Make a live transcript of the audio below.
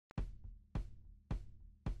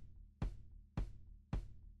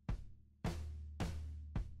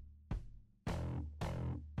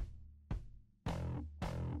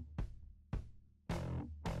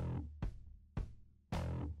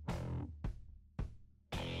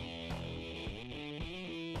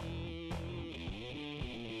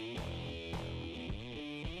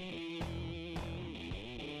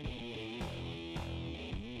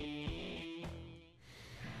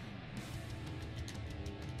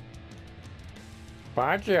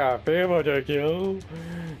Watch out, people to kill.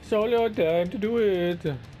 Solo time to do it.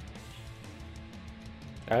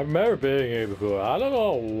 I've never been here before. I don't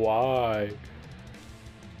know why.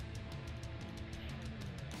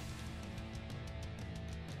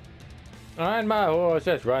 And my horse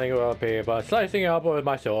is running around people, slicing up with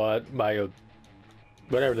my sword, my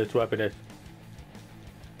whatever this weapon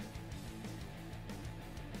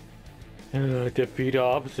is. Defeat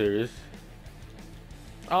officers.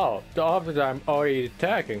 Oh, the officers I'm already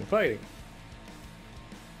attacking, fighting.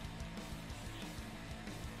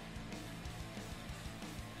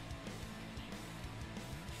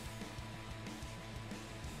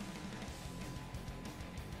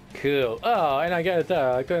 Cool. Oh, and I get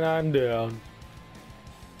attacked and I'm down.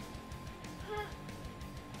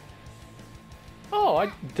 Oh, I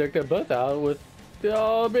took them both out with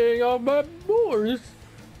being on my horse.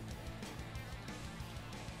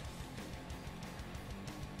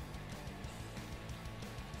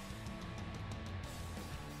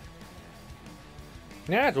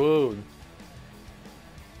 That's rude.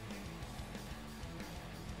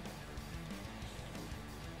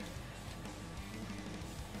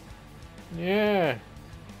 Yeah.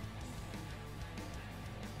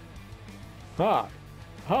 Hop.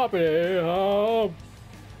 Hoppity hop.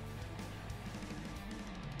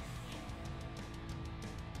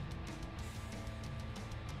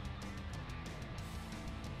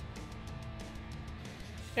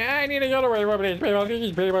 I need to get away from these people. These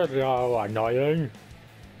people are so annoying.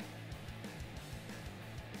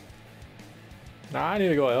 I need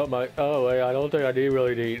to go help my. Oh wait, I don't think I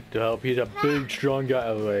really need to help. He's a big, strong guy.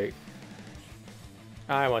 Oh wait,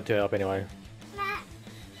 I want to help anyway.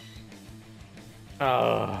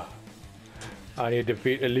 I need to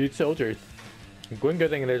defeat elite soldiers. Good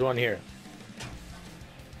thing there's one here.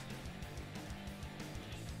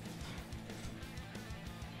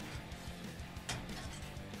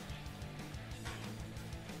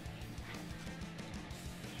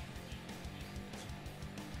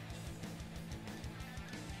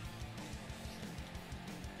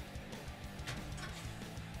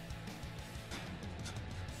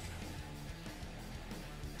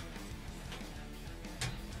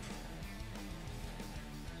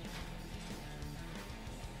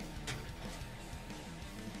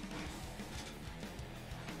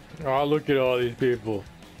 Oh, look at all these people.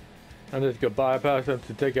 I'm just gonna bypass them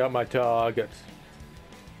to take out my targets.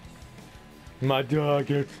 My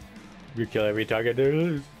targets. You kill every target there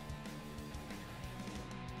is.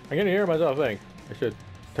 I can hear myself think. I should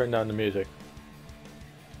turn down the music.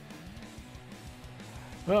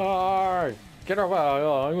 Ah, get off!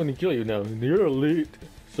 Oh, I'm gonna kill you now. You're elite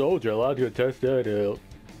soldier. Allowed to test that out.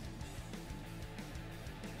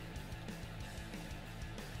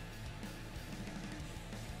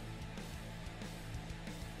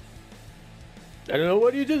 I don't know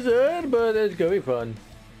what you just said, but it's gonna be fun.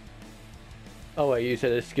 Oh wait, you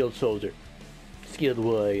said a skilled soldier. Skilled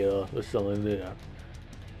warrior or something like that.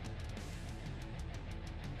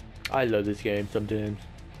 I love this game sometimes.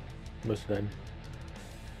 Most of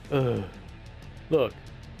the time. Look,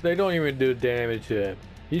 they don't even do damage to him.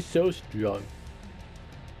 He's so strong.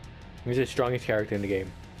 He's the strongest character in the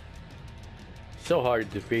game. So hard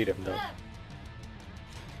to defeat him though.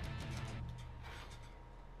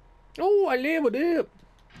 Oh, I leveled up.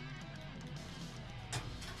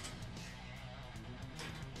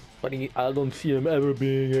 But I don't see him ever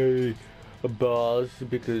being a boss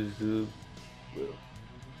because well,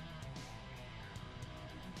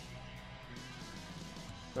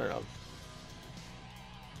 I don't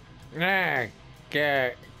know.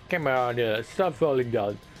 Nah, come on, stop falling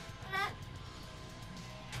down.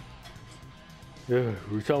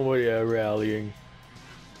 Somebody rallying.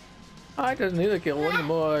 I just need to kill one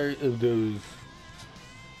more of those.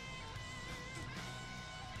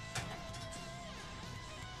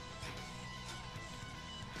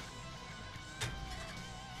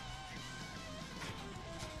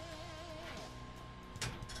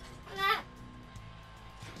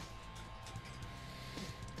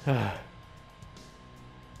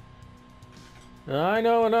 I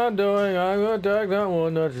know what I'm doing. I'm gonna attack that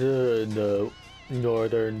one that's in the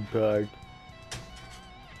northern part.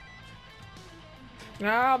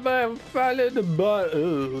 Ah, but I'm fighting the butt.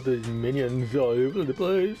 Oh, there's minions all over the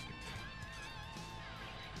place.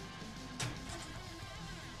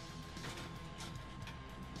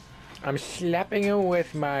 I'm slapping him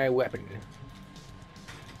with my weapon.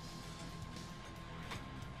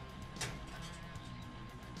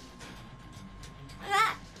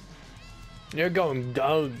 You're going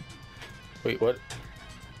down. Wait, what?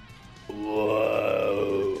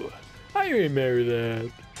 Whoa. I remember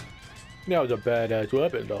that. That was a badass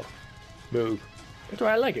weapon, though. Move. That's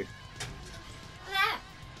why I like it.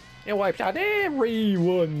 It wipes out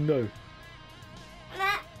everyone.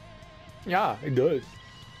 Yeah, it does.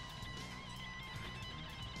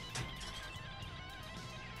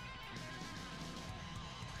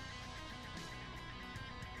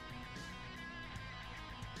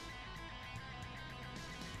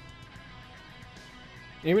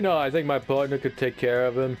 Even though I think my partner could take care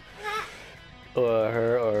of him, or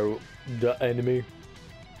her, or the enemy,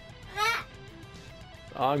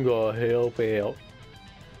 I'm gonna help out.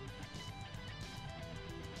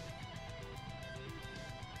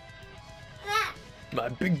 My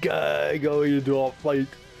big guy going into a fight.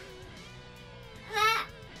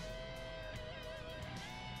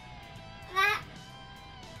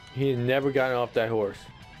 He's never gotten off that horse.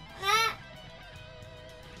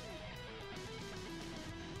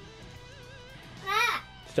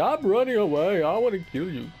 Stop running away. I want to kill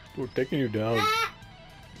you. We're taking you down.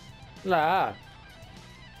 La.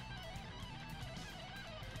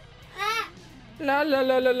 La la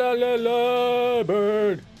la la la la la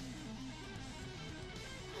bird.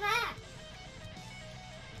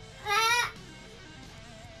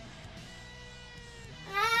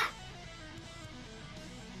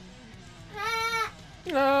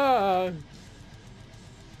 Ah.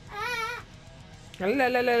 La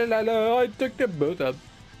la la la la. I took them both up.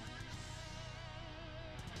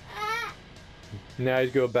 Now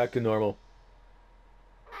he's going back to normal.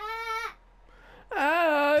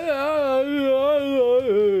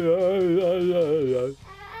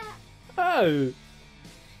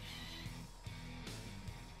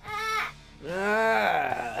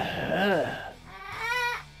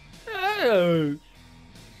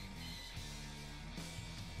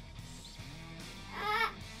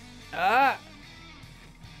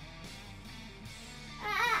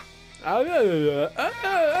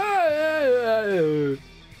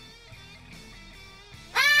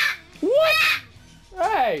 What?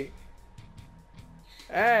 Hey!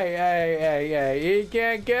 He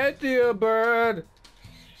can't get to you, bird!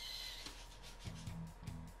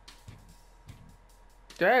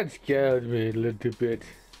 That scared me a little bit.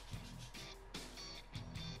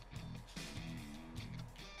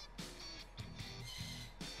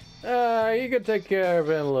 You can take care of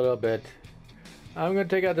him a little bit. I'm gonna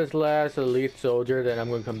take out this last elite soldier, then I'm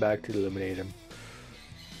gonna come back to eliminate him.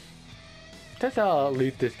 That's how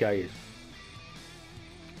elite this guy is.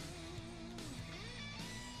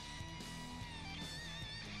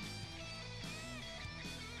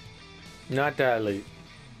 Not that elite.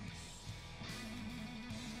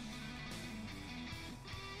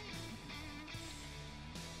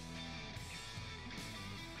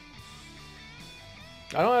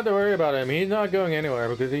 I don't have to worry about him. He's not going anywhere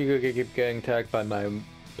because he could keep getting attacked by my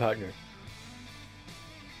partner.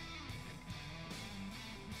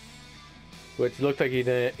 Which looked like he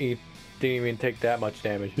didn't even take that much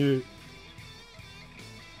damage.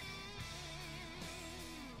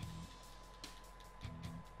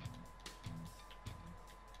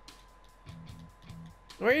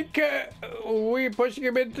 We pushing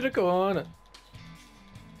him into the corner.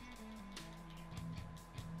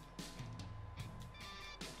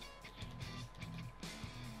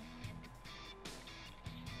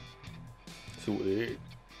 Sweet.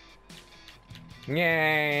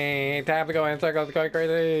 Yay! Time to go in circles, going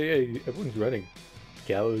crazy. Hey, everyone's running.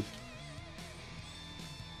 Cowards.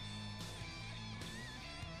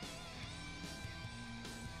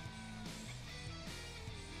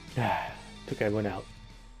 Took everyone out.